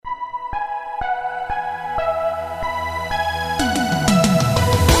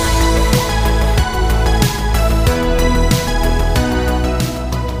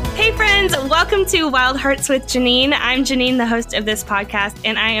Welcome to Wild Hearts with Janine. I'm Janine, the host of this podcast,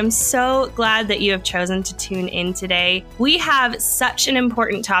 and I am so glad that you have chosen to tune in today. We have such an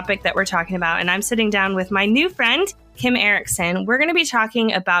important topic that we're talking about, and I'm sitting down with my new friend, Kim Erickson. We're going to be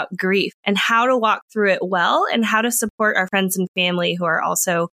talking about grief and how to walk through it well and how to support our friends and family who are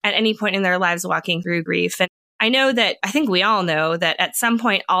also at any point in their lives walking through grief. And I think we all know that at some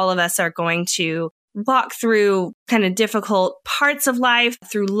point, all of us are going to walk through kind of difficult parts of life,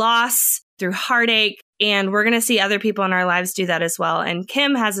 through loss, through heartache, and we're going to see other people in our lives do that as well. And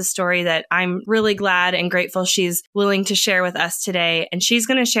Kim has a story that I'm really glad and grateful she's willing to share with us today. And she's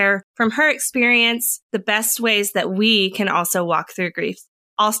going to share from her experience the best ways that we can also walk through grief.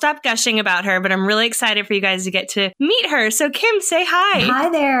 I'll stop gushing about her, but I'm really excited for you guys to get to meet her. So Kim, say hi. Hi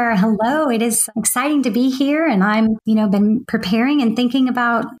there. Hello. It is exciting to be here. And I'm, been preparing and thinking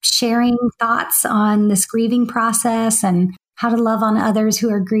about sharing thoughts on this grieving process and how to love on others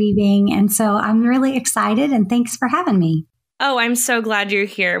who are grieving. And so I'm really excited, and thanks for having me. Oh, I'm so glad you're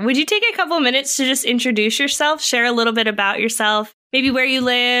here. Would you take a couple of minutes to just introduce yourself, share a little bit about yourself, maybe where you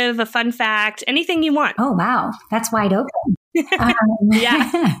live, a fun fact, anything you want? Oh, wow. That's wide open.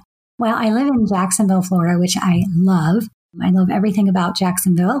 Yeah. Well, I live in Jacksonville, Florida, which I love. I love everything about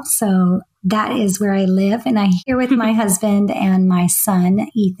Jacksonville. So that is where I live. And I'm here with my husband and my son,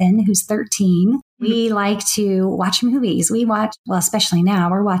 Ethan, who's 13. We like to watch movies. Especially now,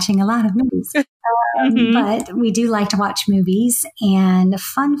 we're watching a lot of movies. But we do like to watch movies. And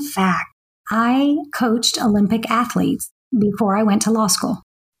fun fact, I coached Olympic athletes before I went to law school.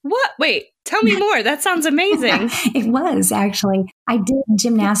 What? Wait, tell me more. That sounds amazing. It was actually. I did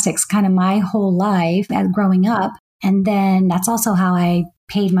gymnastics kind of my whole life as growing up. And then that's also how I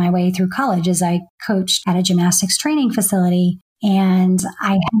paid my way through college, as I coached at a gymnastics training facility. And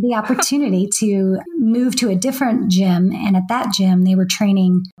I had the opportunity to move to a different gym. And at that gym, they were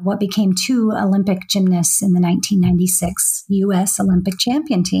training what became 2 Olympic gymnasts in the 1996 U.S. Olympic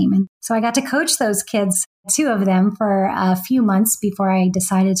champion team. And so I got to coach those kids, 2 of them, for a few months before I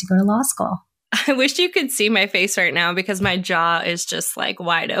decided to go to law school. I wish you could see my face right now because my jaw is just like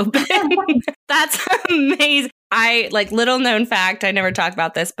wide open. That's amazing. Little known fact, I never talked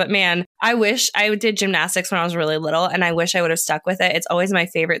about this, but man, I wish I did gymnastics when I was really little, and I wish I would have stuck with it. It's always my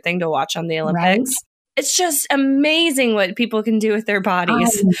favorite thing to watch on the Olympics. Right? It's just amazing what people can do with their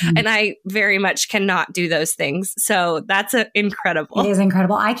bodies. And I very much cannot do those things. So that's incredible. It is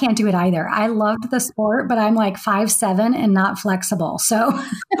incredible. I can't do it either. I loved the sport, but I'm like 5'7" and not flexible. So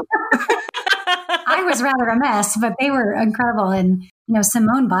I was rather a mess, but they were incredible. And,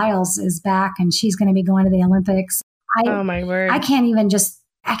 Simone Biles is back, and she's going to be going to the Olympics. Oh, my word. I can't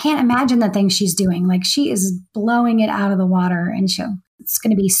imagine the things she's doing. Like, she is blowing it out of the water, and it's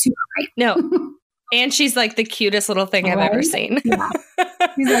going to be super great. No. And she's like the cutest little thing I've ever seen. Yeah.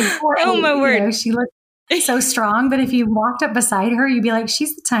 She's like, oh, my word. She looks so strong, but if you walked up beside her, you'd be like,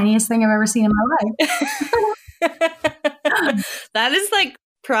 she's the tiniest thing I've ever seen in my life. That is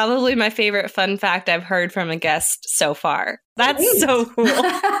probably my favorite fun fact I've heard from a guest so far. That's so cool.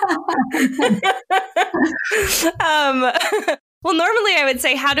 Well, normally I would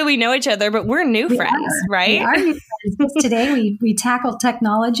say, how do we know each other? But we're new friends, right? We are new friends. Today we tackled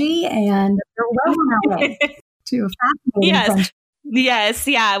technology, and we're well on our way to a fascinating friendship. Yes.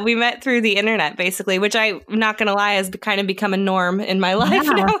 Yeah. We met through the internet, basically, which I'm not going to lie has kind of become a norm in my life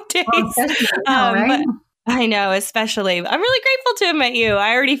nowadays. Right? I know, especially. I'm really grateful to have met you.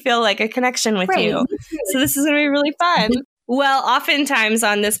 I already feel like a connection with you. So this is going to be really fun. Well, oftentimes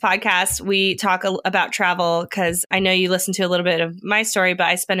on this podcast, we talk about travel because I know you listened to a little bit of my story, but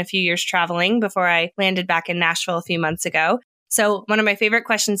I spent a few years traveling before I landed back in Nashville a few months ago. So one of my favorite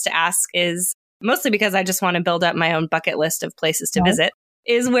questions to ask is, mostly because I just want to build up my own bucket list of places to visit,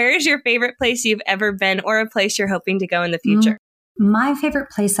 is where is your favorite place you've ever been or a place you're hoping to go in the future? My favorite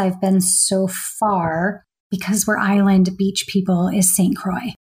place I've been so far, because we're island beach people, is St.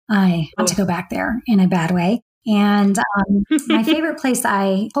 Croix. I want to go back there in a bad way. And my favorite place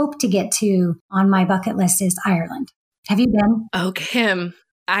I hope to get to on my bucket list is Ireland. Have you been? Oh, Kim.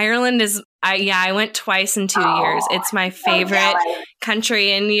 Ireland is, I went twice in 2 years. It's my favorite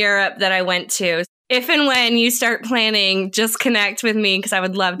country in Europe that I went to. If and when you start planning, just connect with me because I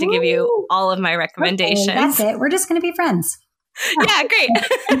would love to give you all of my recommendations. Okay, that's it. We're just going to be friends. Yeah, great.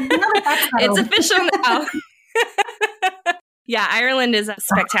 It's official now. Yeah, Ireland is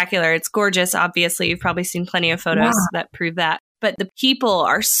spectacular. It's gorgeous. Obviously, you've probably seen plenty of photos that prove that. But the people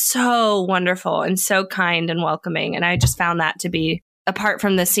are so wonderful and so kind and welcoming. And I just found that to be, apart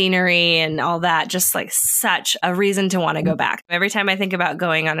from the scenery and all that, just like such a reason to want to go back. Every time I think about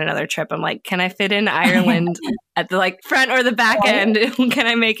going on another trip, I'm like, can I fit in Ireland at the like front or the back end. Can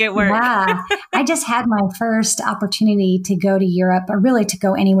I make it work? Yeah. I just had my first opportunity to go to Europe, or really to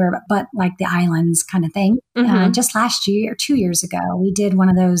go anywhere but like the islands kind of thing. Just last year, 2 years ago, we did one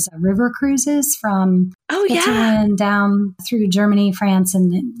of those river cruises from Switzerland down through Germany, France,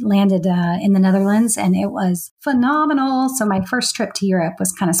 and landed in the Netherlands. And it was phenomenal. So my first trip to Europe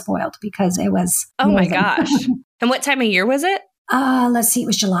was kind of spoiled because it was amazing. My gosh. And what time of year was it? Let's see, it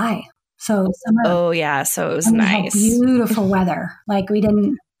was July. So summer. Oh yeah, so it was nice. Beautiful weather. Like we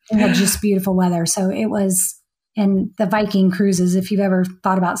had just beautiful weather. So it was, and the Viking cruises, if you've ever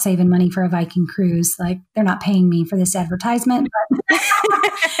thought about saving money for a Viking cruise, like they're not paying me for this advertisement, but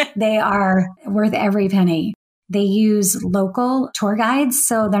they are worth every penny. They use local tour guides.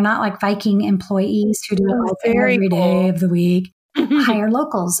 So they're not like Viking employees who do it like every day of the week, hire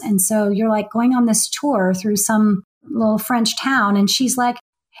locals. And so you're like going on this tour through some little French town. And she's like,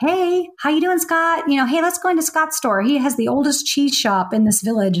 hey, how you doing, Scott? Hey, let's go into Scott's store. He has the oldest cheese shop in this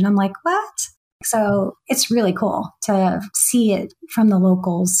village. And I'm like, what? So it's really cool to see it from the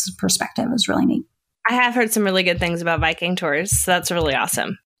locals' perspective. It was really neat. I have heard some really good things about Viking tours. So that's really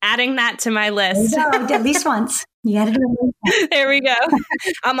awesome. Adding that to my list. At least once. You got to do it. There we go.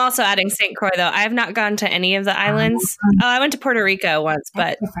 I'm also adding St. Croix, though. I have not gone to any of the islands. I went to Puerto Rico once,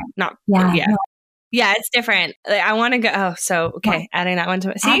 but not. Yeah. No. Yeah, it's different. I want to go. Oh, so, okay. Adding that one to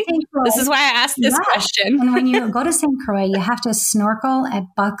it. See, this is why I asked this question. And when you go to St. Croix, you have to snorkel at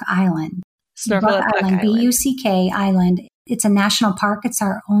Buck Island. Buck Island. BUCK Island. It's a national park. It's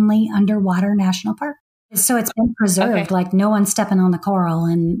our only underwater national park. So it's been preserved. Like no one's stepping on the coral.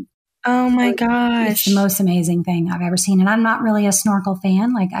 And oh my gosh. It's the most amazing thing I've ever seen. And I'm not really a snorkel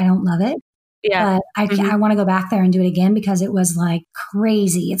fan. Like I don't love it. Yeah. But I want to go back there and do it again because it was like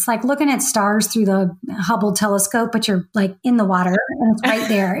crazy. It's like looking at stars through the Hubble telescope, but you're like in the water and it's right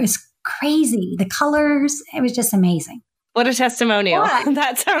there. It's crazy. The colors, it was just amazing. What a testimonial. What?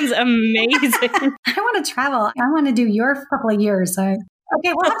 That sounds amazing. I want to travel. I want to do your couple of years. So,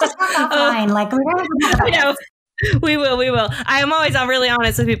 okay, we'll have to talk offline. Like, we're going to talk about We will. I am always really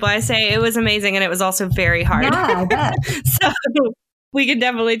honest with people. I say it was amazing and it was also very hard. Yeah, I bet. So we can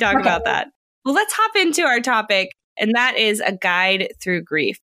definitely talk about that. Well, let's hop into our topic, and that is a guide through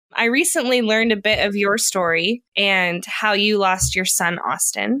grief. I recently learned a bit of your story and how you lost your son,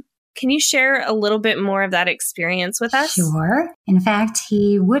 Austin. Can you share a little bit more of that experience with us? Sure. In fact,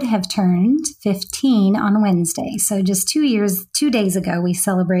 he would have turned 15 on Wednesday. So just 2 days ago, we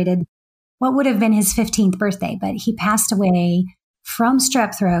celebrated what would have been his 15th birthday, but he passed away from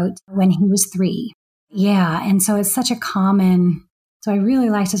strep throat when he was 3. Yeah. And so it's such a common... So I really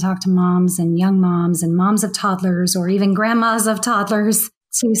like to talk to moms and young moms and moms of toddlers or even grandmas of toddlers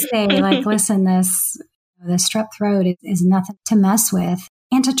to say, like, listen, this strep throat is nothing to mess with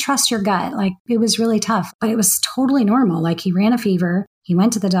and to trust your gut. Like, it was really tough, but it was totally normal. Like, he ran a fever. He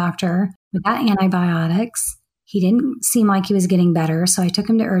went to the doctor. We got antibiotics. He didn't seem like he was getting better. So I took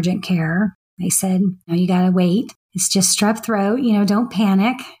him to urgent care. They said, no, you got to wait. It's just strep throat. Don't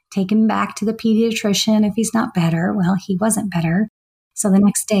panic. Take him back to the pediatrician if he's not better. Well, he wasn't better. So the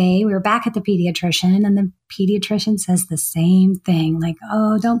next day we were back at the pediatrician and the pediatrician says the same thing, like,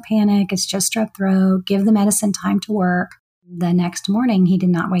 oh, don't panic. It's just strep throat. Give the medicine time to work. The next morning, he did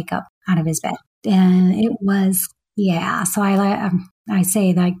not wake up out of his bed. And it was, So I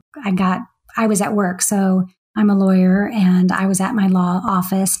say like I was at work. So I'm a lawyer and I was at my law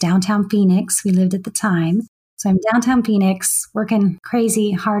office, downtown Phoenix. We lived at the time. So I'm downtown Phoenix working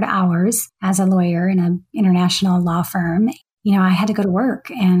crazy hard hours as a lawyer in an international law firm. I had to go to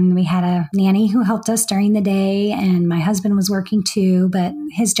work and we had a nanny who helped us during the day and my husband was working too, but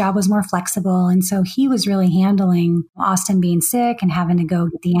his job was more flexible. And so he was really handling Austin being sick and having to go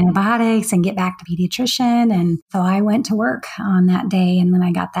get the antibiotics and get back to pediatrician. And so I went to work on that day and then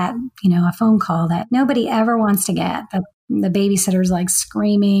I got that, a phone call that nobody ever wants to get. But the babysitter's like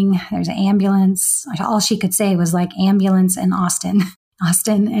screaming, there's an ambulance. All she could say was like ambulance and Austin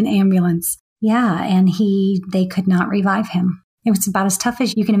and ambulance. Yeah. And they could not revive him. It was about as tough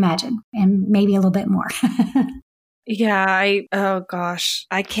as you can imagine and maybe a little bit more. Yeah. Oh gosh.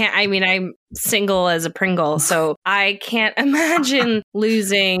 I can't, I'm single as a Pringle, so I can't imagine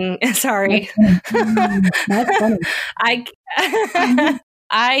losing, sorry. That's funny.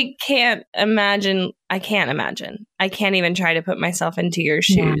 I can't imagine. I can't even try to put myself into your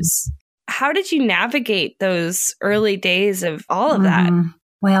shoes. Yeah. How did you navigate those early days of all of that?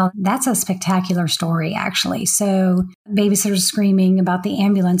 Well, that's a spectacular story, actually. So babysitter's screaming about the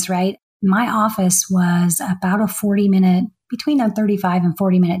ambulance, right? My office was about between a 35 and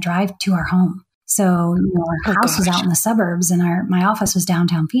 40-minute drive to our home. So our house was out in the suburbs and my office was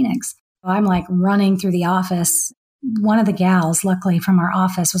downtown Phoenix. I'm like running through the office. One of the gals, luckily from our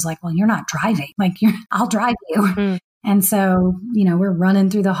office, was like, well, you're not driving. Like, I'll drive you. Mm. And so, we're running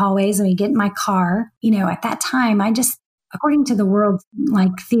through the hallways and we get in my car. At that time, according to the world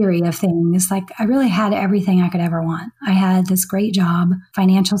theory of things, I really had everything I could ever want. I had this great job,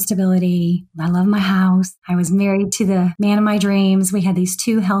 financial stability. I love my house. I was married to the man of my dreams. We had these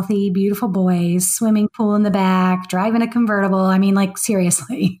 2 healthy, beautiful boys, swimming pool in the back, driving a convertible. I mean,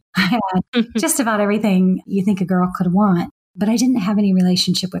 seriously, I had just about everything you think a girl could want. But I didn't have any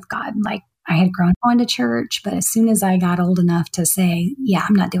relationship with God. I had grown up going to church, but as soon as I got old enough to say, yeah,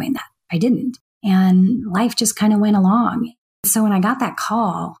 I'm not doing that, I didn't. And life just kind of went along. So when I got that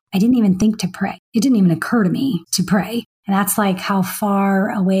call, I didn't even think to pray. It didn't even occur to me to pray. And that's how far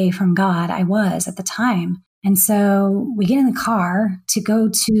away from God I was at the time. And so we get in the car to go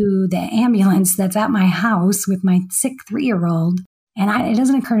to the ambulance that's at my house with my sick 3-year-old. And it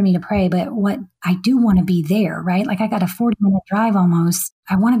doesn't occur to me to pray, but what I do want to be there, right? I got a 40-minute drive almost.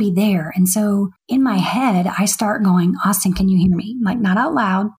 I want to be there. And so in my head, I start going, Austin, can you hear me? Not out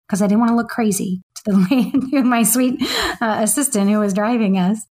loud, because I didn't want to look crazy to the lady, my sweet assistant who was driving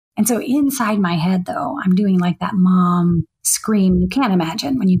us. And so inside my head, though, I'm doing that mom scream you can't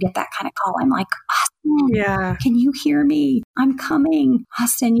imagine when you get that kind of call. I'm like, Austin, yeah, can you hear me? I'm coming.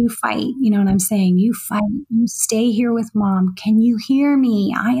 Austin, you fight. You know what I'm saying? You fight. You stay here with mom. Can you hear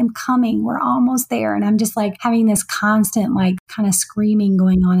me? I am coming. We're almost there. And I'm just having this constant kind of screaming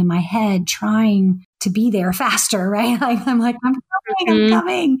going on in my head, trying to be there faster, right? I'm coming, I'm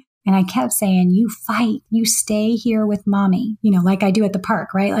coming. And I kept saying, you fight, you stay here with mommy, like I do at the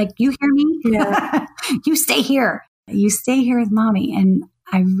park, right? You hear me? Yeah. You stay here. You stay here with mommy. And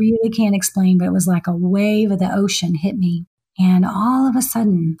I really can't explain, but it was like a wave of the ocean hit me. And all of a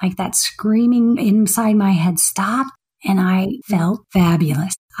sudden, that screaming inside my head stopped and I felt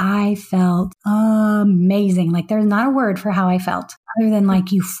fabulous. I felt amazing. There's not a word for how I felt other than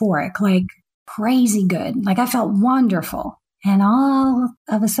euphoric, crazy good. I felt wonderful. And all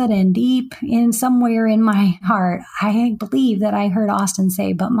of a sudden, deep in somewhere in my heart, I believe that I heard Austin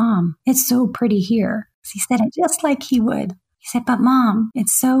say, but Mom, it's so pretty here. He said it just like he would. He said, but Mom,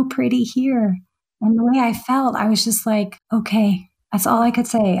 it's so pretty here. And the way I felt, I was just okay. That's all I could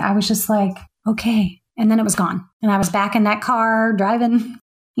say. I was just okay. And then it was gone. And I was back in that car driving,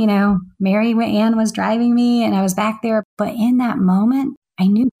 Mary Ann was driving me and I was back there. But in that moment, I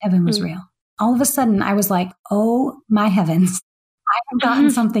knew heaven was real. All of a sudden, I was like, oh, my heavens, I have gotten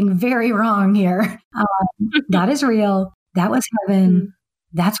something very wrong here. God is real. That was heaven.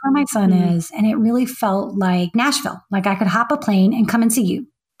 That's where my son is. And it really felt like Nashville, I could hop a plane and come and see you.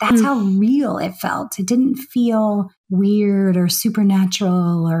 That's how real it felt. It didn't feel weird or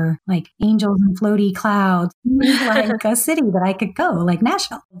supernatural or angels and floaty clouds. It was a city that I could go,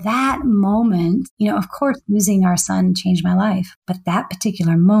 Nashville. That moment, of course, losing our son changed my life. But that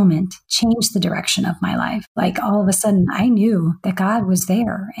particular moment changed the direction of my life. All of a sudden, I knew that God was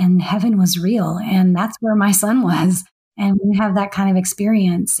there and heaven was real. And that's where my son was. And when you have that kind of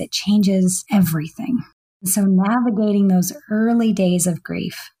experience, it changes everything. So navigating those early days of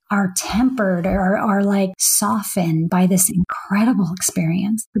grief are tempered or are softened by this incredible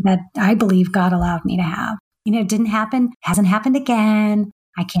experience that I believe God allowed me to have. It didn't happen, hasn't happened again.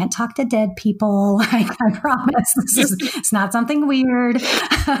 I can't talk to dead people. I promise. It's not something weird. It's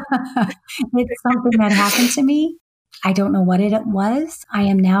something that happened to me. I don't know what it was. I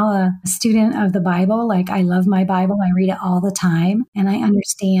am now a student of the Bible. I love my Bible. I read it all the time. And I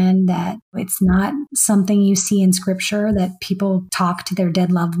understand that it's not something you see in scripture that people talk to their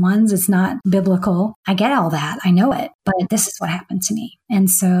dead loved ones. It's not biblical. I get all that. I know it. But this is what happened to me. And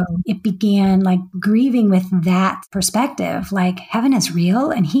so it began grieving with that perspective, heaven is real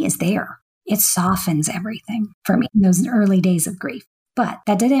and he is there. It softens everything for me in those early days of grief. But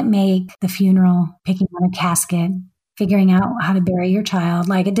that didn't make the funeral, picking out a casket, figuring out how to bury your child.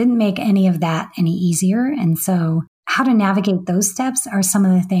 It didn't make any of that any easier. And so how to navigate those steps are some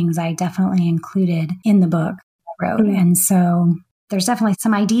of the things I definitely included in the book I wrote. And so there's definitely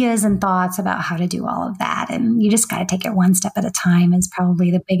some ideas and thoughts about how to do all of that. And you just got to take it one step at a time is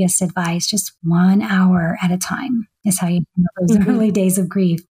probably the biggest advice. Just 1 hour at a time is how you handle those early days of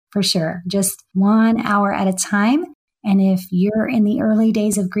grief, for sure. Just 1 hour at a time. And if you're in the early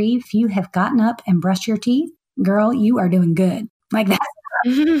days of grief, you have gotten up and brushed your teeth, girl, you are doing good. That's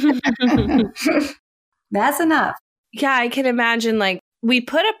enough. That's enough. Yeah, I can imagine we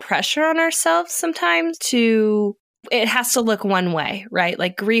put a pressure on ourselves sometimes it has to look one way,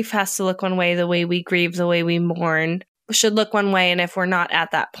 right? Grief has to look one way, the way we grieve, the way we mourn. should look one way. And if we're not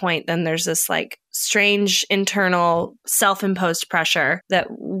at that point, then there's this like strange internal self-imposed pressure that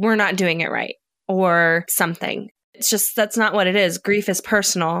we're not doing it right or something. It's just, that's not what it is. Grief is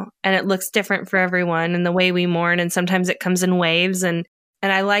personal and it looks different for everyone and the way we mourn. And sometimes it comes in waves. And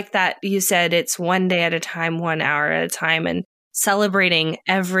I like that you said it's one day at a time, 1 hour at a time, and celebrating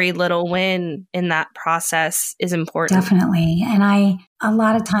every little win in that process is important. Definitely. And a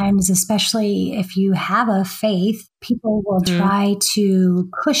lot of times, especially if you have a faith, people will try to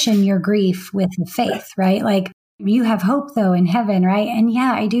cushion your grief with the faith, right? Like, you have hope though in heaven, right? And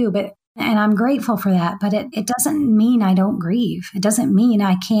yeah, I do, and I'm grateful for that, but it doesn't mean I don't grieve. It doesn't mean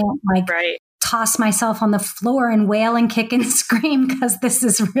I can't toss myself on the floor and wail and kick and scream because this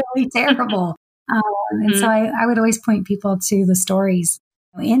is really terrible. And so I would always point people to the stories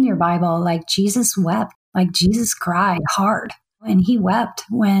in your Bible, like Jesus wept, like Jesus cried hard, and he wept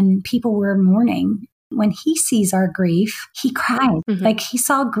when people were mourning. When he sees our grief, he cried, like he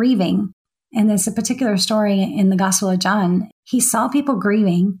saw grieving. And there's a particular story in the Gospel of John. He saw people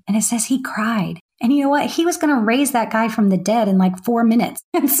grieving and it says he cried. And you know what? He was going to raise that guy from the dead in like 4 minutes.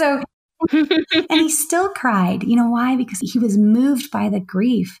 And so, and he still cried. You know why? Because he was moved by the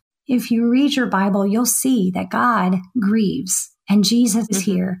grief. If you read your Bible, you'll see that God grieves and Jesus is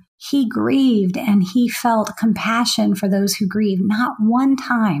here. He grieved and he felt compassion for those who grieve. Not one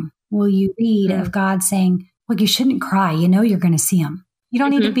time will you read of God saying, well, you shouldn't cry. You know, you're going to see him. You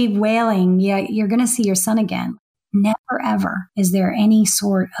don't need to be wailing. Yeah, you're going to see your son again. Never, ever is there any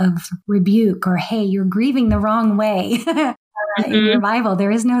sort of rebuke or, hey, you're grieving the wrong way in your Bible.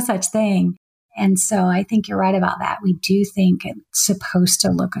 There is no such thing. And so I think you're right about that. We do think it's supposed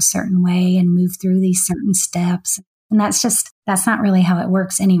to look a certain way and move through these certain steps. And that's not really how it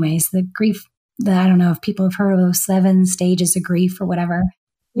works anyways. The grief, I don't know if people have heard of those 7 stages of grief or whatever.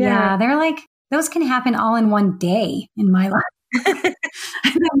 Yeah, they're like, those can happen all in one day in my life.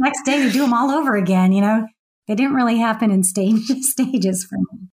 And the next day we do them all over again, you know? They didn't really happen in stages for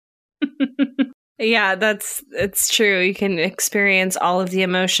me. Yeah, it's true. You can experience all of the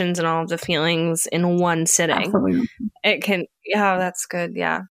emotions and all of the feelings in one sitting. Absolutely. It can, yeah, that's good.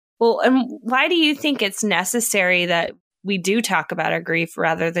 Yeah. Well, and why do you think it's necessary that we do talk about our grief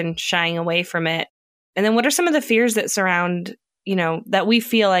rather than shying away from it? And then what are some of the fears that surround, that we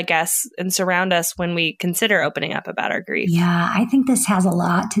feel, I guess, and surround us when we consider opening up about our grief? Yeah, I think this has a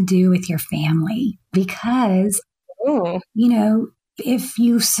lot to do with your family because, if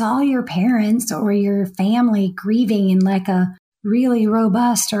you saw your parents or your family grieving in like a really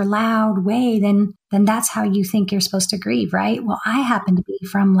robust or loud way, then that's how you think you're supposed to grieve, right? Well, I happen to be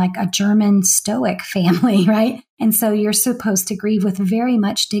from like a German Stoic family, right? And so you're supposed to grieve with very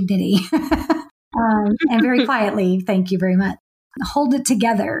much dignity and very quietly. Thank you very much. Hold it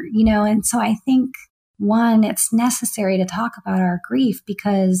together, and so I think, one, it's necessary to talk about our grief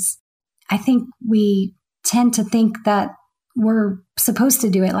because I think we tend to think that we're supposed to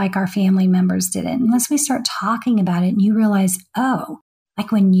do it like our family members did it. Unless we start talking about it and you realize, oh,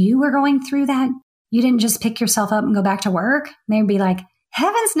 like when you were going through that, you didn't just pick yourself up and go back to work. They'd be like,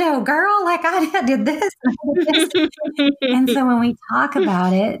 heavens no, girl, like I did this. And so when we talk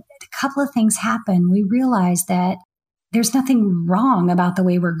about it, a couple of things happen. We realize that there's nothing wrong about the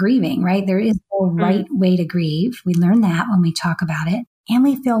way we're grieving, right? There is no right way to grieve. We learn that when we talk about it. And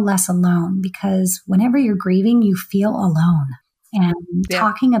we feel less alone because whenever you're grieving, you feel alone. And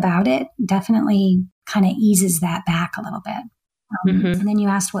talking about it definitely kind of eases that back a little bit. And then you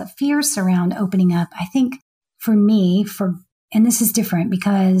asked what fears surround opening up. I think for me, and this is different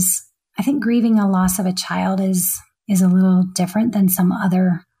because I think grieving a loss of a child is a little different than some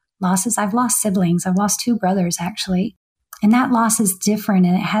other losses. I've lost siblings. I've lost 2 brothers, actually. And that loss is different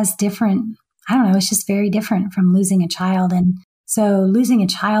and it has different, I don't know, it's just very different from losing a child. And so losing a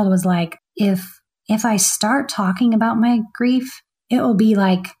child was like, if I start talking about my grief, it will be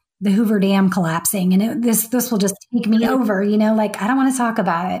like the Hoover Dam collapsing and this will just take me over, like I don't want to talk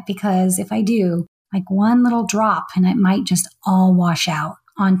about it because if I do, like one little drop and it might just all wash out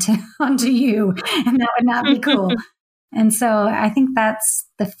onto you and that would not be cool. And so I think that's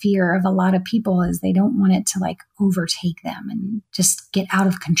the fear of a lot of people is they don't want it to like overtake them and just get out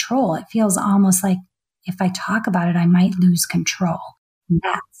of control. It feels almost like if I talk about it, I might lose control.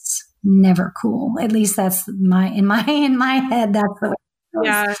 That's never cool. At least that's in my head. That's the way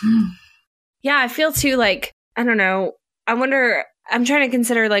it feels. Yeah. I feel too like, I don't know. I wonder, I'm trying to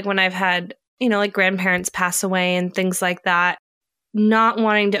consider like when I've had, like grandparents pass away and things like that, not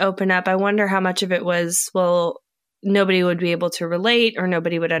wanting to open up. I wonder how much of it was, well, nobody would be able to relate or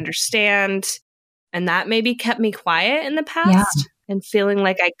nobody would understand. And that maybe kept me quiet in the past and feeling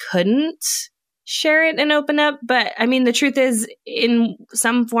like I couldn't share it and open up. But I mean, the truth is, in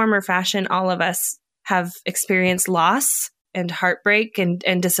some form or fashion, all of us have experienced loss and heartbreak and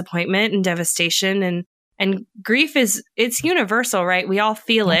disappointment and devastation and grief it's universal, right? We all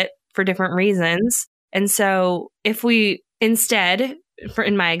feel it for different reasons. And so if we instead,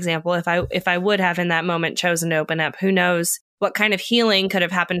 in my example, if I would have in that moment chosen to open up, who knows what kind of healing could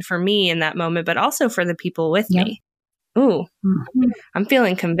have happened for me in that moment, but also for the people with me. Ooh, I'm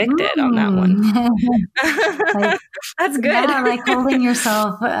feeling convicted on that one. That's good. Yeah, like holding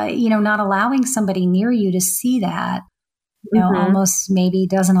yourself, not allowing somebody near you to see that, almost maybe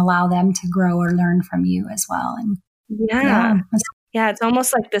doesn't allow them to grow or learn from you as well. And it's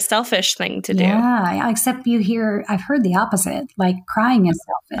almost like the selfish thing to do. Yeah, except I've heard the opposite, like crying is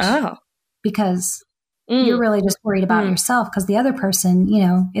selfish. Oh. Because you're really just worried about yourself because the other person,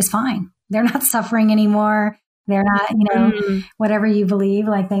 is fine. They're not suffering anymore. They're not, whatever you believe,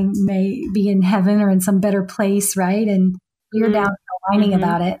 like they may be in heaven or in some better place, right? And you're down whining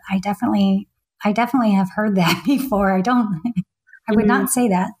about it. I definitely have heard that before. I would not say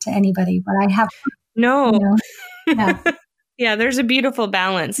that to anybody, but I have. No. Yeah, there's a beautiful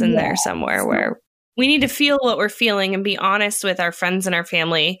balance in there somewhere where we need to feel what we're feeling and be honest with our friends and our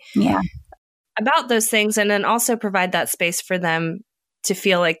family about those things, and then also provide that space for them to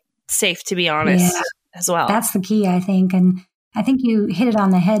feel like safe to be honest as well. That's the key, I think. And I think you hit it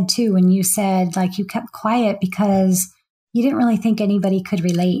on the head too when you said like you kept quiet because you didn't really think anybody could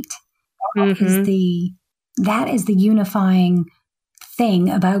relate. That is the unifying thing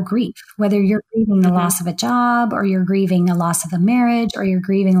about grief, whether you're grieving the loss of a job or you're grieving a loss of a marriage or you're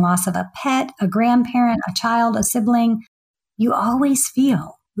grieving loss of a pet, a grandparent, a child, a sibling, you always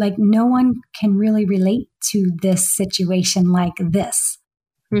feel like no one can really relate to this situation like this.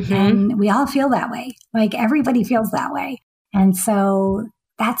 And we all feel that way. Like everybody feels that way. And so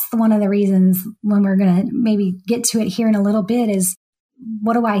that's one of the reasons when we're going to maybe get to it here in a little bit is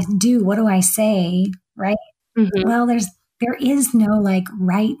what do I do? What do I say? Right? Well, there is no like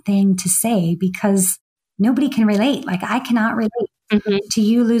right thing to say because nobody can relate. Like I cannot relate to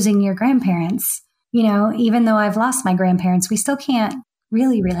you losing your grandparents. Even though I've lost my grandparents, we still can't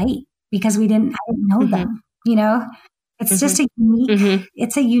really relate because I didn't know them. It's just a unique,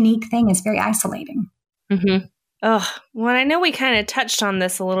 it's a unique thing. It's very isolating. Oh, well, I know we kind of touched on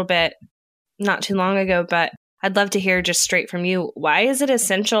this a little bit not too long ago, but I'd love to hear just straight from you. Why is it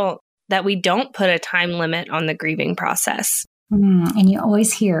essential that we don't put a time limit on the grieving process? And you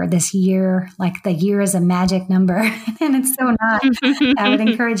always hear this year, like the year is a magic number, and it's so not. I would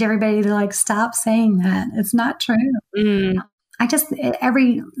encourage everybody to like stop saying that. It's not true.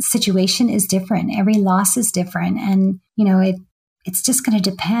 Every situation is different. Every loss is different. And, it's just going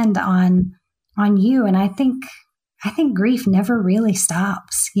to depend on you. And I think grief never really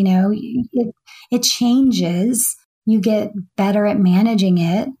stops. It changes. You get better at managing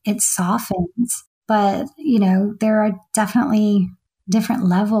it. It softens. But, there are definitely different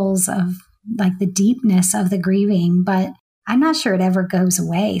levels of like the deepness of the grieving, but I'm not sure it ever goes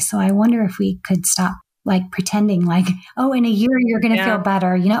away. So I wonder if we could stop like pretending like, oh, in a year, you're going to feel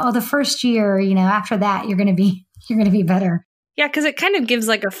better. The first year, after that, you're going to be better. Yeah. Cause it kind of gives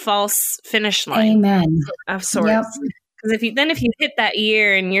like a false finish line. Amen. Of sorts. Cause if you hit that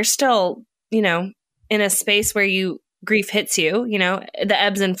year and you're still, in a space where grief hits you, the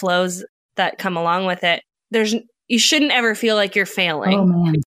ebbs and flows that come along with it, you shouldn't ever feel like you're failing. Oh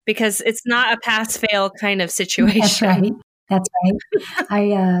man. Because it's not a pass fail kind of situation. That's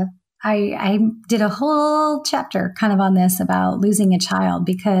right. I did a whole chapter kind of on this about losing a child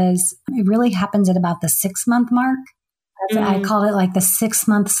because it really happens at about the 6-month mark. I call it like the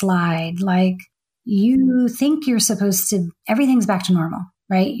 6-month slide. Like you think you're supposed to, everything's back to normal,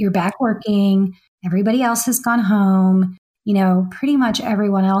 right? You're back working. Everybody else has gone home. Pretty much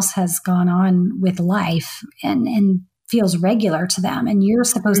everyone else has gone on with life and feels regular to them. And you're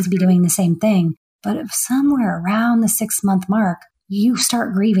supposed to be doing the same thing. But if somewhere around the 6-month mark, you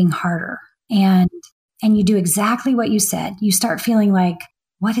start grieving harder and you do exactly what you said. You start feeling like,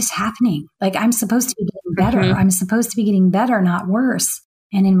 what is happening? Like I'm supposed to be getting better. I'm supposed to be getting better, not worse.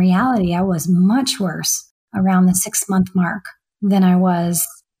 And in reality, I was much worse around the 6-month mark than I was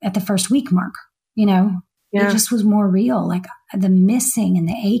at the first week mark. It just was more real. Like the missing and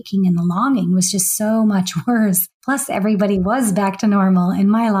the aching and the longing was just so much worse. Plus everybody was back to normal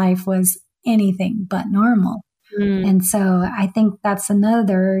and my life was anything but normal. And so I think that's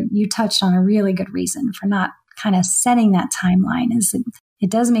you touched on a really good reason for not kind of setting that timeline is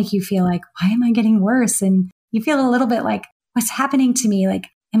it does make you feel like, why am I getting worse? And you feel a little bit like, what's happening to me? Like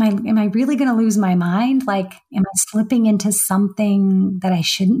am I really going to lose my mind? Like, am I slipping into something that I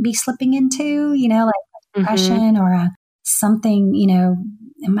shouldn't be slipping into, like depression or something,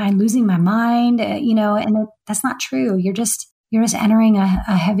 am I losing my mind? That's not true. You're just entering a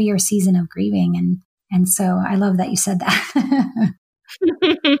heavier season of grieving. And so I love that you said that.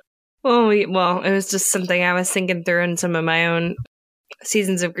 Well, it was just something I was thinking through in some of my own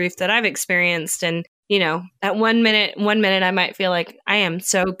seasons of grief that I've experienced. And, at one minute I might feel like I am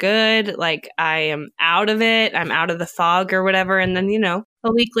so good, like I am out of it, I'm out of the fog or whatever. And then,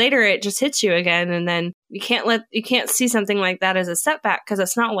 a week later, it just hits you again. And then you can't see something like that as a setback because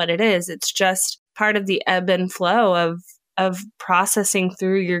that's not what it is. It's just part of the ebb and flow of processing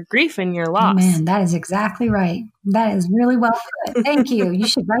through your grief and your loss. Man, that is exactly right. That is really well put. Thank you. You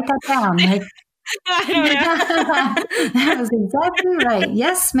should write that down. Like, I don't know. That was exactly right.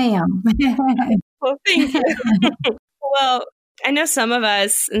 Yes, ma'am. Well, thank you. Well, I know some of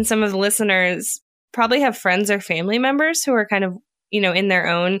us and some of the listeners probably have friends or family members who are kind of, in their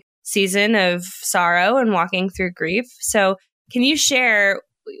own season of sorrow and walking through grief. So can you share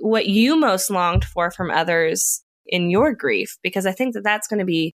what you most longed for from others in your grief? Because I think that's going to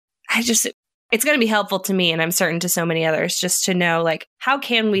be, it's going to be helpful to me, and I'm certain to so many others, just to know, like, how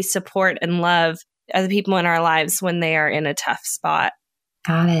can we support and love other people in our lives when they are in a tough spot?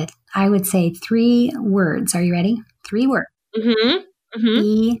 Got it. I would say 3 words. Are you ready? 3 words.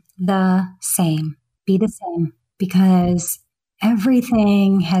 Be the same. Be the same, because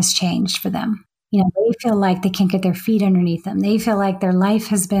everything has changed for them. They feel like they can't get their feet underneath them. They feel like their life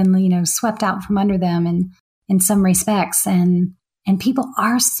has been, swept out from under them in some respects. And people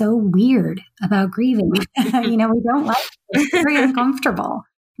are so weird about grieving. We don't like it. It's very uncomfortable.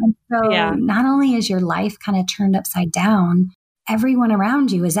 And so not only is your life kind of turned upside down, everyone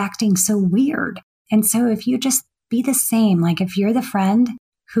around you is acting so weird. And so if you just be the same, like if you're the friend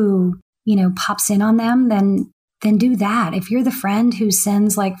who, pops in on them, then do that. If you're the friend who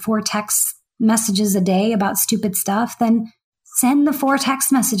sends like 4 text messages a day about stupid stuff, then send the 4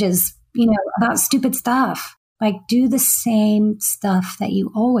 text messages, about stupid stuff. Like, do the same stuff that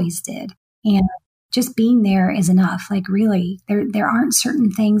you always did. And just being there is enough. Like, really, there aren't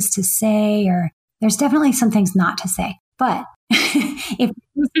certain things to say, or there's definitely some things not to say. But if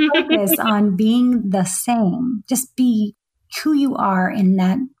you focus on being the same, just be who you are in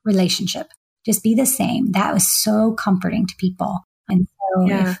that relationship. Just be the same. That was so comforting to people. And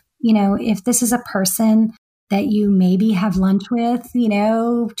so if this is a person that you maybe have lunch with,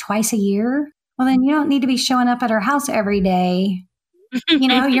 twice a year, well, then you don't need to be showing up at her house every day.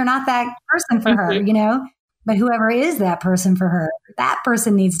 You're not that person for her, but whoever is that person for her, that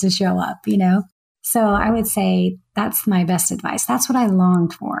person needs to show up, So I would say that's my best advice. That's what I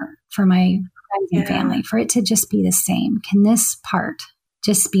longed for my friends and family, for it to just be the same. Can this part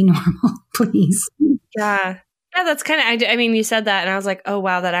just be normal, please? Yeah. Yeah, that's kind of, you said that and I was like, oh,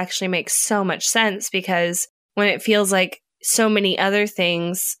 wow, that actually makes so much sense, because when it feels like so many other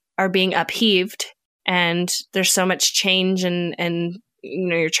things are being upheaved and there's so much change and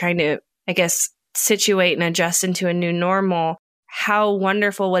you're trying to, I guess, situate and adjust into a new normal, how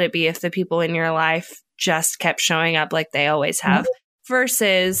wonderful would it be if the people in your life just kept showing up like they always have,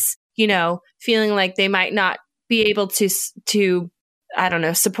 versus, feeling like they might not be able to, I don't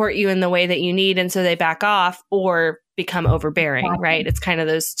know, support you in the way that you need. And so they back off or become overbearing, right? It's kind of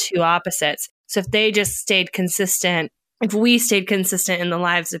those two opposites. So if they just stayed consistent, if we stayed consistent in the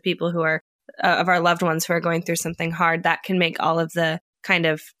lives of people who are, of our loved ones who are going through something hard, that can make all of the kind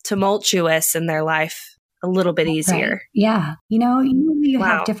of tumultuous in their life a little bit easier. Right. Yeah. You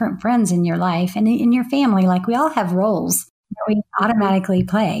have different friends in your life and in your family. Like, we all have roles that we automatically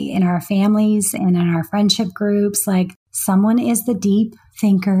play in our families and in our friendship groups. Like, someone is the deep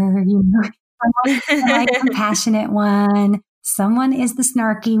thinker, someone is the compassionate one. Someone is the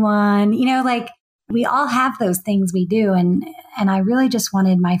snarky one, like, we all have those things we do. And I really just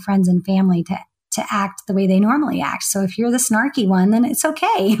wanted my friends and family to act the way they normally act. So if you're the snarky one, then it's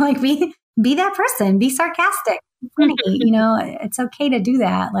okay. Like, be that person, be sarcastic, funny, it's okay to do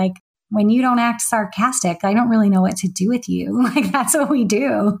that. Like, when you don't act sarcastic, I don't really know what to do with you. Like, that's what we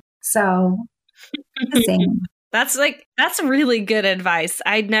do. So the same. That's really good advice.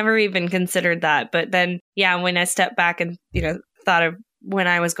 I'd never even considered that. But then, when I stepped back and, thought of when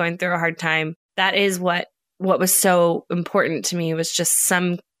I was going through a hard time, that is what was so important to me, was just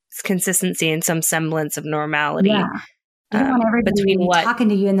some consistency and some semblance of normality. Yeah. You don't want everybody talking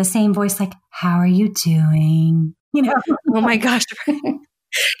to you in the same voice, like, how are you doing? Oh my gosh.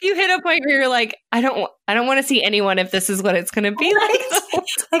 You hit a point where you're like, I don't want to see anyone if this is what it's going to be like.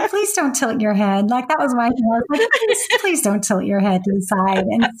 Like, please don't tilt your head. Like, that was my thing. I was like, please don't tilt your head to the side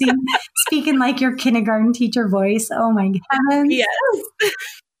and speaking like your kindergarten teacher voice. Oh my heavens.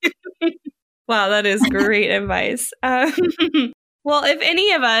 Yes. Wow, that is great advice. Well, if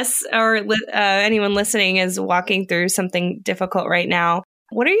any of us or anyone listening is walking through something difficult right now,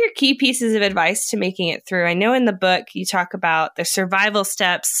 what are your key pieces of advice to making it through? I know in the book you talk about the survival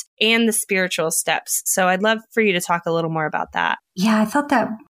steps and the spiritual steps. So I'd love for you to talk a little more about that. Yeah, I thought that,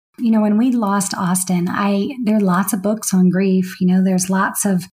 when we lost Austin, there are lots of books on grief. There's lots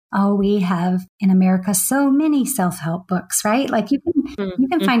of, we have in America so many self-help books, right? Like you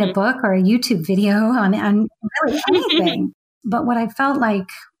can find a book or a YouTube video on really anything. But what I felt like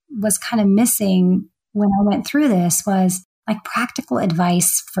was kind of missing when I went through this was like practical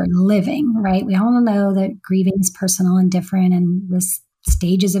advice for living, right? We all know that grieving is personal and different and the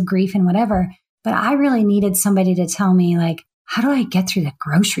stages of grief and whatever. But I really needed somebody to tell me, like, how do I get through the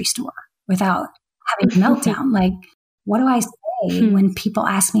grocery store without having a meltdown? Like, what do I say when people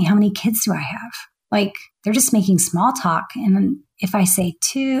ask me, how many kids do I have? Like, they're just making small talk. And if I say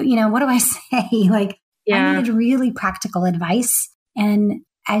 2, what do I say? Like, I needed really practical advice. And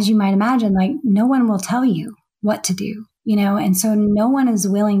as you might imagine, like, no one will tell you what to do, and so no one is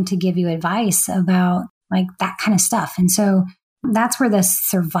willing to give you advice about like that kind of stuff. And so that's where the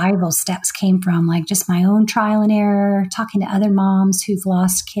survival steps came from, like just my own trial and error, talking to other moms who've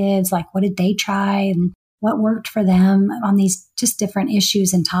lost kids, like what did they try and what worked for them on these just different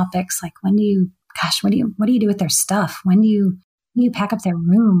issues and topics. Like what do you do with their stuff? When do you pack up their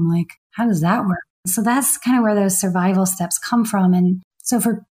room? Like, how does that work? So that's kind of where those survival steps come from. And so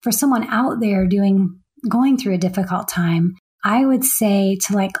for someone out there going through a difficult time, I would say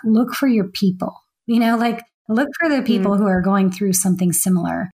to like, look for your people, like look for the people who are going through something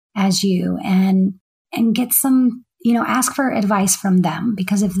similar as you and get some, ask for advice from them,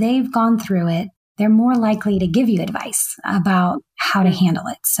 because if they've gone through it, they're more likely to give you advice about how to handle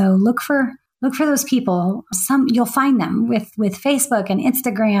it. So look for those people. You'll find them with Facebook and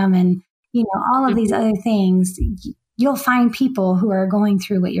Instagram and, all of these other things. You'll find people who are going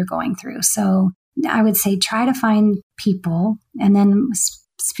through what you're going through. So I would say try to find people, and then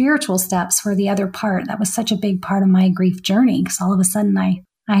spiritual steps were the other part. That was such a big part of my grief journey, because all of a sudden I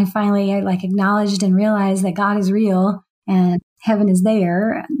finally like acknowledged and realized that God is real and heaven is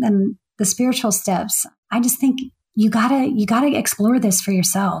there. And the spiritual steps, I just think you gotta explore this for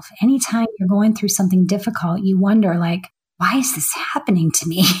yourself. Anytime you're going through something difficult, you wonder like, why is this happening to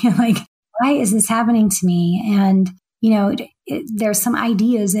me? Like, why is this happening to me? And there's some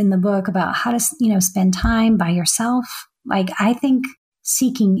ideas in the book about how to, spend time by yourself. Like, I think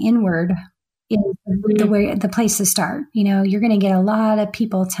seeking inward is the place to start. You're going to get a lot of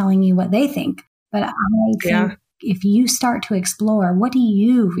people telling you what they think, but I think if you start to explore, what do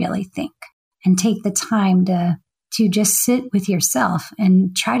you really think, and take the time to just sit with yourself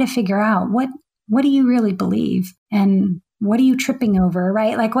and try to figure out what do you really believe, and what are you tripping over,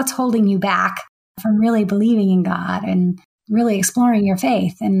 right? Like, what's holding you back from really believing in God and really exploring your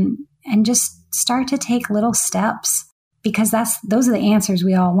faith, and just start to take little steps, because those are the answers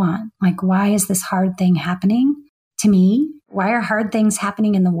we all want. Like, why is this hard thing happening to me? Why are hard things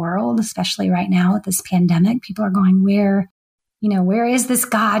happening in the world, especially right now with this pandemic? People are going, where is this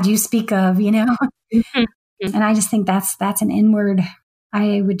God you speak of, And I just think that's an inward.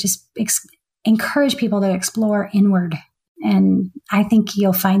 I would just encourage people to explore inward. And I think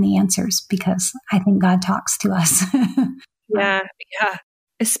you'll find the answers, because I think God talks to us. Yeah.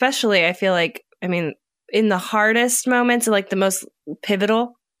 Especially, I feel like, in the hardest moments, like the most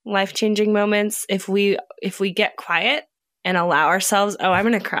pivotal, life-changing moments, if we get quiet and allow ourselves, I'm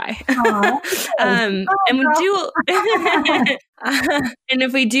going to cry. And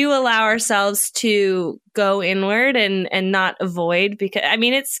if we do allow ourselves to go inward and not avoid, because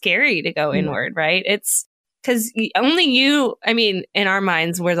it's scary to go inward, right? It's because only you, in our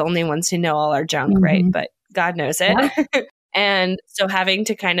minds, we're the only ones who know all our junk, right? But God knows it. Yeah. And so having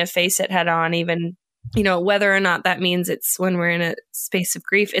to kind of face it head on, even, whether or not that means it's when we're in a space of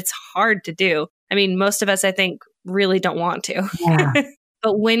grief, it's hard to do. Most of us, I think, really don't want to. Yeah.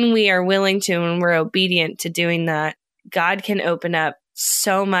 But when we are willing to, and we're obedient to doing that, God can open up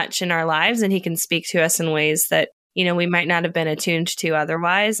so much in our lives, and he can speak to us in ways that, we might not have been attuned to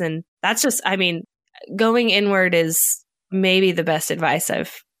otherwise. And that's just, going inward is maybe the best advice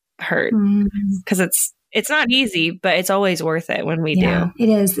I've heard, because it's not easy, but it's always worth it when we do. It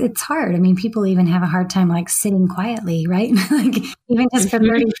is. It's hard. People even have a hard time like sitting quietly, right? Like even just for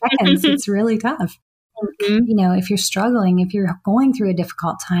 30 seconds, it's really tough. If you're struggling, if you're going through a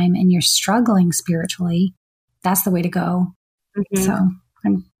difficult time and you're struggling spiritually, that's the way to go. So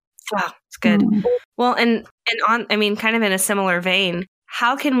Wow, it's good. Mm. Well, and on, I mean, kind of in a similar vein,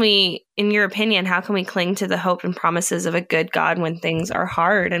 how can we, in your opinion, how can we cling to the hope and promises of a good God when things are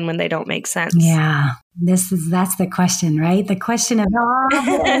hard and when they don't make sense? Yeah, that's the question, right? The question of all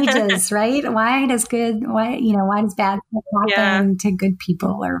the ages, right? Why does bad stuff happen to good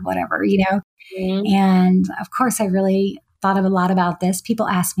people or whatever, Mhm. And of course, I really thought a lot about this. People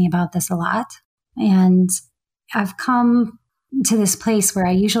ask me about this a lot. And I've come to this place where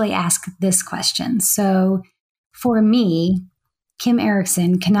I usually ask this question. So for me, Kim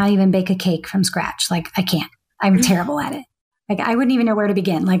Erickson cannot even bake a cake from scratch. Like, I can't. I'm terrible at it. Like, I wouldn't even know where to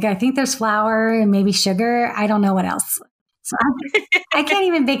begin. Like, I think there's flour and maybe sugar. I don't know what else. So I can't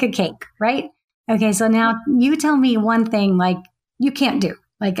even bake a cake, right? Okay, so now you tell me one thing like you can't do.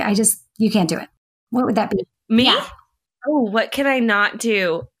 Like, you can't do it. What would that be? Me? Yeah. Oh, what can I not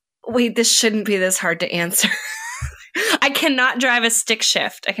do? Wait, this shouldn't be this hard to answer. I cannot drive a stick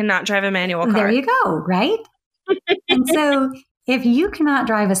shift. I cannot drive a manual car. There you go, right? And so if you cannot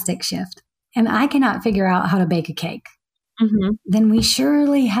drive a stick shift and I cannot figure out how to bake a cake, then we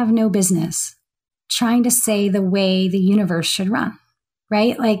surely have no business trying to say the way the universe should run,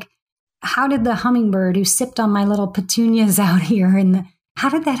 right? Like, how did the hummingbird who sipped on my little petunias out here how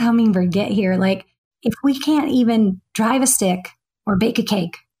did that hummingbird get here? Like, if we can't even drive a stick or bake a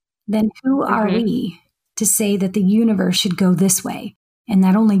cake, then who are we to say that the universe should go this way and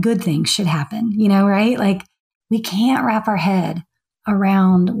that only good things should happen, right? Like, we can't wrap our head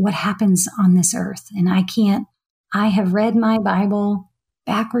around what happens on this earth. And I have read my Bible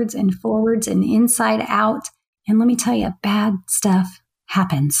backwards and forwards and inside out. And let me tell you, bad stuff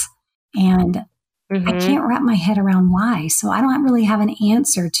happens. And I can't wrap my head around why. So I don't really have an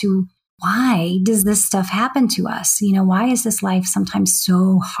answer to why does this stuff happen to us? Why is this life sometimes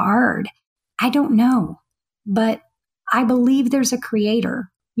so hard? I don't know, but I believe there's a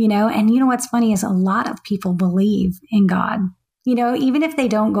creator, and what's funny is a lot of people believe in God, even if they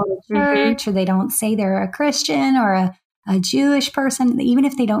don't go to church or they don't say they're a Christian or a Jewish person, even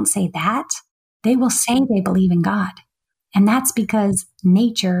if they don't say that, they will say they believe in God. And that's because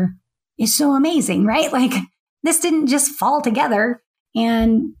nature is so amazing, right? Like, this didn't just fall together.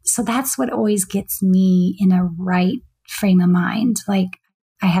 And so that's what always gets me in a right frame of mind. Like,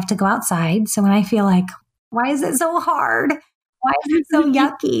 I have to go outside. So when I feel like, why is it so hard? Why is it so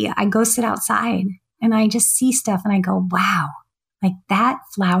yucky? I go sit outside and I just see stuff and I go, wow, like that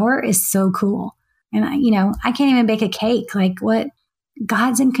flower is so cool. And I can't even bake a cake. Like, what?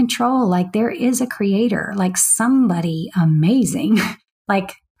 God's in control. Like, there is a creator, like somebody amazing.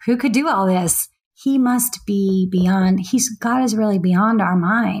 Like, who could do all this? He must be beyond. God is really beyond our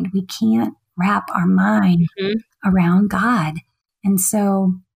mind. We can't wrap our mind around God. And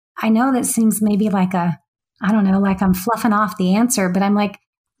so I know that seems maybe like I don't know, like I'm fluffing off the answer, but I'm like,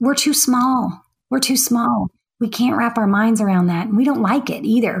 we're too small. We're too small. We can't wrap our minds around that. And we don't like it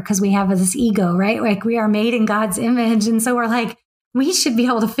either because we have this ego, right? Like, we are made in God's image. And so we're like, we should be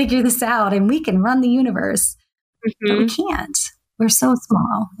able to figure this out and we can run the universe. But we can't. We're so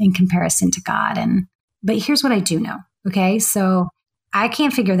small in comparison to God. But here's what I do know. Okay. So I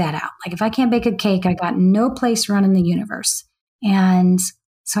can't figure that out. Like, if I can't bake a cake, I got no place running the universe. And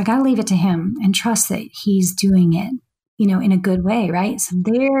so I got to leave it to him and trust that he's doing it, in a good way. Right. So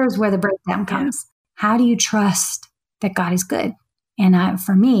there's where the breakdown comes. How do you trust that God is good? And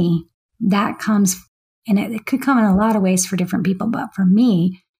for me, that comes, and it could come in a lot of ways for different people. But for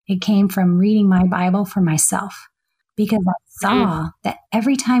me, it came from reading my Bible for myself, because I saw that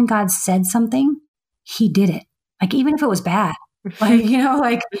every time God said something, he did it. Like, even if it was bad, like,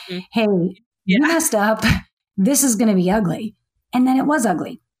 hey, you messed up. This is going to be ugly. And then it was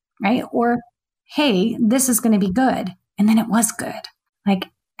ugly, right? Or, hey, this is going to be good. And then it was good. Like,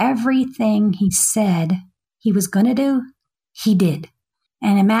 everything he said he was going to do, he did.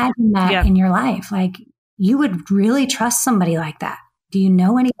 And imagine that in your life. Like, you would really trust somebody like that. Do you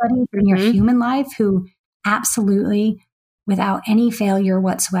know anybody in your human life who absolutely, without any failure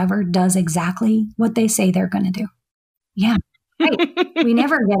whatsoever, does exactly what they say they're going to do? Yeah. Right. We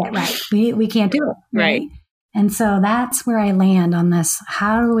never get it right. We can't do it. Right. And so that's where I land on this.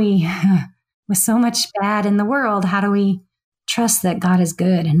 How do we, with so much bad in the world, how do we trust that God is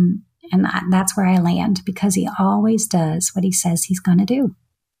good? And that's where I land, because he always does what he says he's going to do.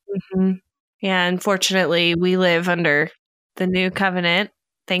 Yeah. Unfortunately, we live under the new covenant,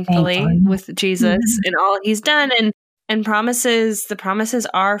 thankfully, with Jesus and all he's done. And promises, the promises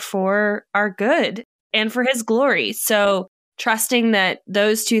are for our good and for his glory. So trusting that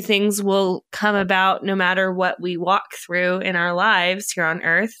those two things will come about no matter what we walk through in our lives here on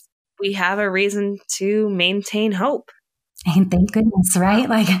earth, we have a reason to maintain hope. And thank goodness, right?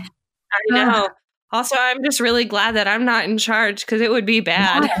 Like, I know. Also, I'm just really glad that I'm not in charge because it would be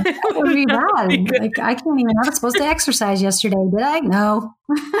bad. Yeah, it would be bad. Like, I can't even, I was supposed to exercise yesterday. Did I? No.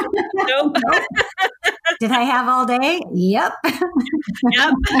 Nope. Nope. Did I have all day? Yep.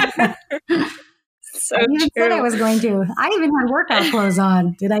 Yep. So I even true. said I was going to. I even had workout clothes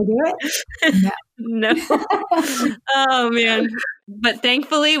on. Did I do it? No. Oh, man. But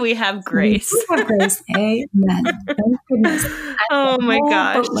thankfully, we have grace. We have grace. Amen. Thank goodness. Oh, my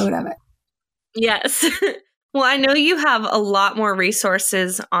gosh. Boatload of it. Yes. Well, I know you have a lot more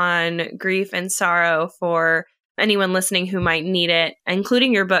resources on grief and sorrow for anyone listening who might need it,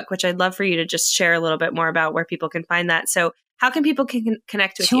 including your book, which I'd love for you to just share a little bit more about where people can find that. So how can people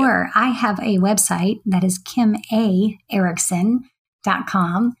connect with you? Sure. I have a website that is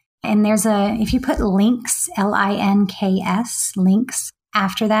kimaerickson.com. And there's if you put links, LINKS, links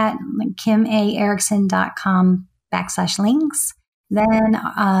after that, like kimaerickson.com/links, then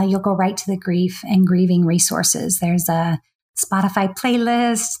you'll go right to the grief and grieving resources. There's a Spotify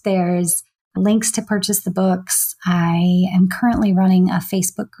playlist. There's links to purchase the books. I am currently running a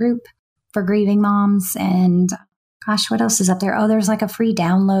Facebook group for grieving moms. And gosh, what else is up there? Oh, there's like a free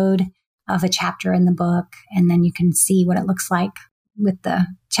download of a chapter in the book. And then you can see what it looks like with the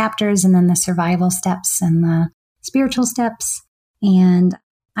chapters and then the survival steps and the spiritual steps. And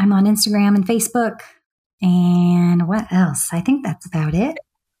I'm on Instagram and Facebook. And what else? I think that's about it.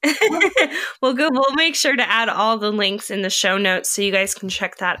 Well, good. We'll make sure to add all the links in the show notes so you guys can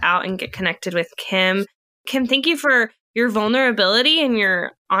check that out and get connected with Kim. Kim, thank you for your vulnerability and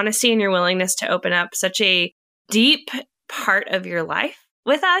your honesty and your willingness to open up such a deep part of your life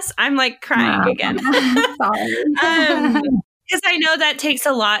with us. I'm like crying again. Sorry. Because I know that takes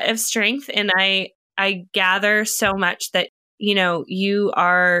a lot of strength, and I gather so much that, you know, you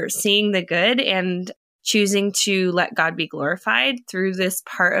are seeing the good and choosing to let God be glorified through this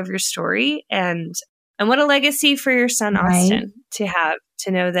part of your story. And what a legacy for your son, Austin, to have,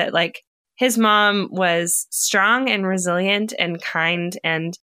 to know that like his mom was strong and resilient and kind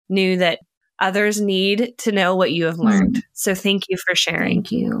and knew that others need to know what you have learned. So thank you for sharing.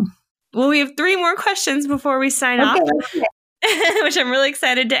 Thank you. Well, we have 3 more questions before we sign off, which I'm really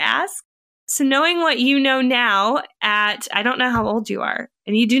excited to ask. So knowing what you know now at, I don't know how old you are,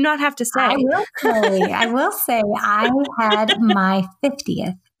 and you do not have to say. I will say I had my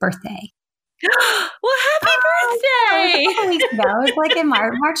 50th birthday. Well, happy birthday! A couple weeks ago. It was like in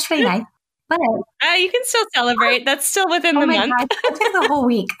March 29th. But you can still celebrate. That's still within the month. God. I took the whole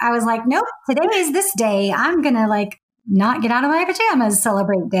week. I was like, nope, today is this day. I'm going to like not get out of my pajamas,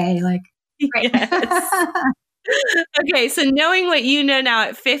 celebrate day. Like, yes. Okay, so knowing what you know now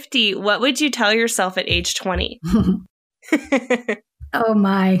at 50, what would you tell yourself at age 20? Oh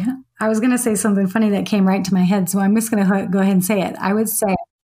my. I was going to say something funny that came right to my head, so I'm just going to go ahead and say it. I would say,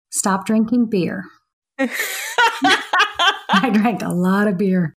 stop drinking beer. I drank a lot of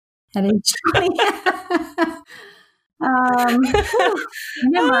beer at age 20.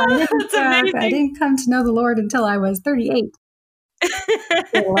 Never mind. I didn't come to know the Lord until I was 38.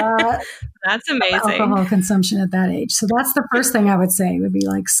 That's amazing. Alcohol consumption at that age. So that's the first thing I would say would be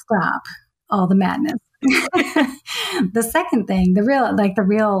like, stop all the madness. The second thing, the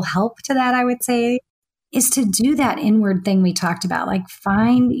real help to that, I would say, is to do that inward thing we talked about. Like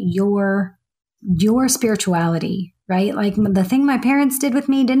find your spirituality, right? Like the thing my parents did with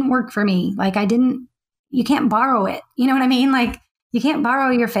me didn't work for me. Like you can't borrow it. You know what I mean? Like you can't borrow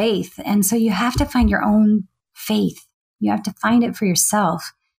your faith. And so you have to find your own faith. You have to find it for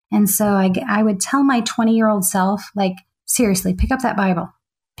yourself. And so I would tell my 20-year-old self, like, seriously, pick up that Bible,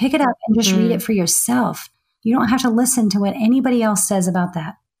 pick it up and just read it for yourself. You don't have to listen to what anybody else says about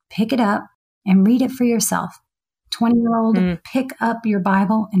that. Pick it up and read it for yourself. 20-year-old, pick up your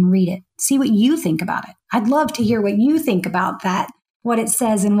Bible and read it. See what you think about it. I'd love to hear what you think about that, what it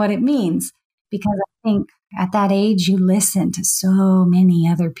says and what it means. Because I think at that age, you listen to so many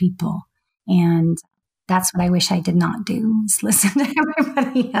other people. And that's what I wish I did not do, is listen to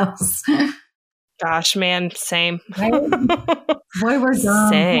everybody else. Gosh, man, same. Right? Boy, we're dumb.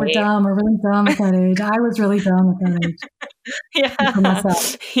 Same. We're dumb. We're really dumb at that age. I was really dumb at that age.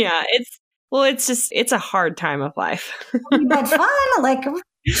 Yeah. It's a hard time of life. But fun. Like,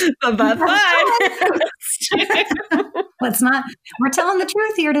 but fun. Let's not, we're telling the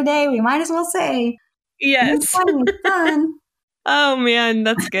truth here today. We might as well say. Yes. It's funny, it's fun. Oh, man,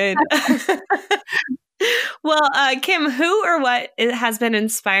 that's good. Well, Kim, who or what has been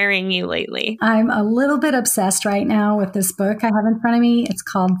inspiring you lately? I'm a little bit obsessed right now with this book I have in front of me. It's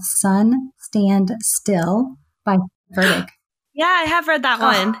called Sun Stand Still by Verdict. Yeah, I have read that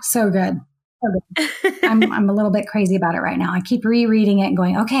one. So good. I'm a little bit crazy about it right now. I keep rereading it and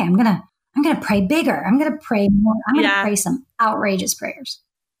going, okay, I'm gonna pray bigger. I'm gonna pray more. I'm gonna pray some outrageous prayers.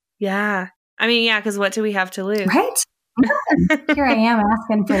 Yeah. I mean, yeah, because what do we have to lose? Right? Here I am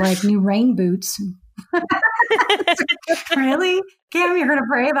asking for like new rain boots. Really? Kim, you're gonna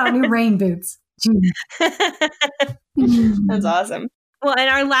pray about new rain boots. That's awesome. Well, and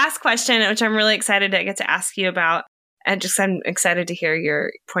our last question, which I'm really excited to get to ask you about, and just I'm excited to hear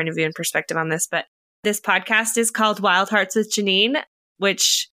your point of view and perspective on this, but this podcast is called Wild Hearts with Janine,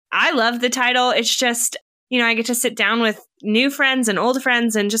 which I love the title. It's just, I get to sit down with new friends and old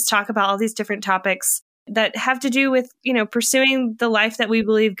friends and just talk about all these different topics that have to do with, pursuing the life that we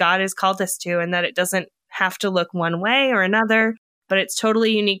believe God has called us to, and that it doesn't have to look one way or another, but it's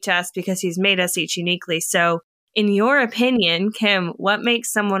totally unique to us because He's made us each uniquely. So in your opinion, Kim, what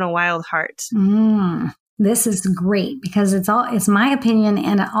makes someone a wild heart? This is great because it's my opinion,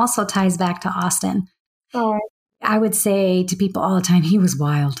 and it also ties back to Austin. Oh. I would say to people all the time, he was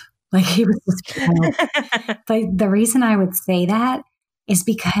wild. Like he was just wild. But the reason I would say that is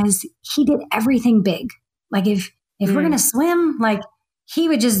because he did everything big. Like if we're going to swim, like he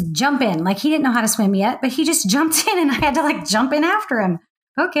would just jump in. Like he didn't know how to swim yet, but he just jumped in and I had to like jump in after him.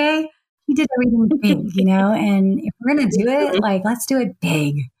 Okay. He did everything big, and if we're going to do it, like, let's do it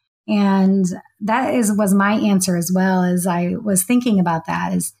big. And that was my answer as well, as I was thinking about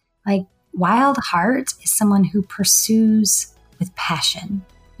that, is like wild heart is someone who pursues with passion,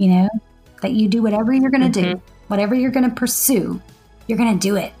 that you do whatever you're going to do, whatever you're going to pursue, you're going to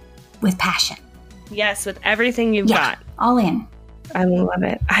do it with passion. Yes, with everything you've got. All in. I love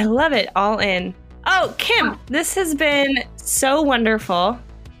it. I love it. All in. Oh, Kim, this has been so wonderful.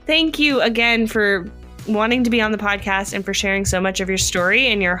 Thank you again for wanting to be on the podcast and for sharing so much of your story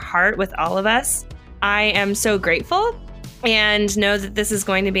and your heart with all of us. I am so grateful and know that this is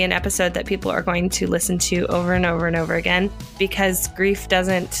going to be an episode that people are going to listen to over and over and over again, because grief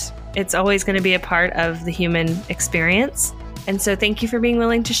it's always going to be a part of the human experience. And so thank you for being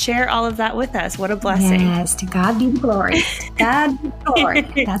willing to share all of that with us. What a blessing. Yes, to God be the glory. God be the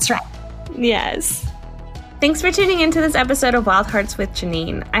glory. That's right. Yes. Thanks for tuning into this episode of Wild Hearts with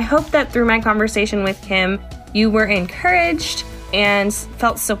Janine. I hope that through my conversation with Kim, you were encouraged and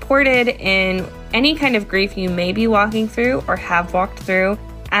felt supported in any kind of grief you may be walking through or have walked through,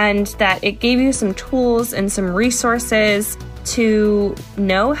 and that it gave you some tools and some resources to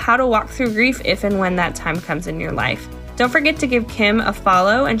know how to walk through grief if and when that time comes in your life. Don't forget to give Kim a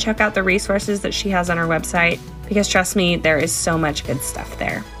follow and check out the resources that she has on her website, because trust me, there is so much good stuff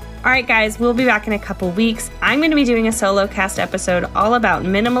there. All right, guys, we'll be back in a couple weeks. I'm going to be doing a solo cast episode all about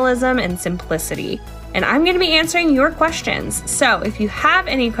minimalism and simplicity, and I'm going to be answering your questions. So if you have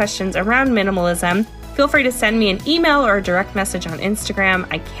any questions around minimalism, feel free to send me an email or a direct message on Instagram.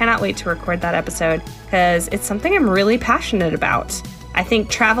 I cannot wait to record that episode because it's something I'm really passionate about. I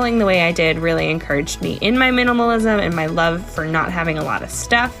think traveling the way I did really encouraged me in my minimalism and my love for not having a lot of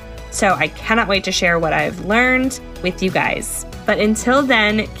stuff. So I cannot wait to share what I've learned with you guys. But until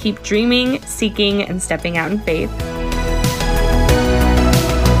then, keep dreaming, seeking, and stepping out in faith.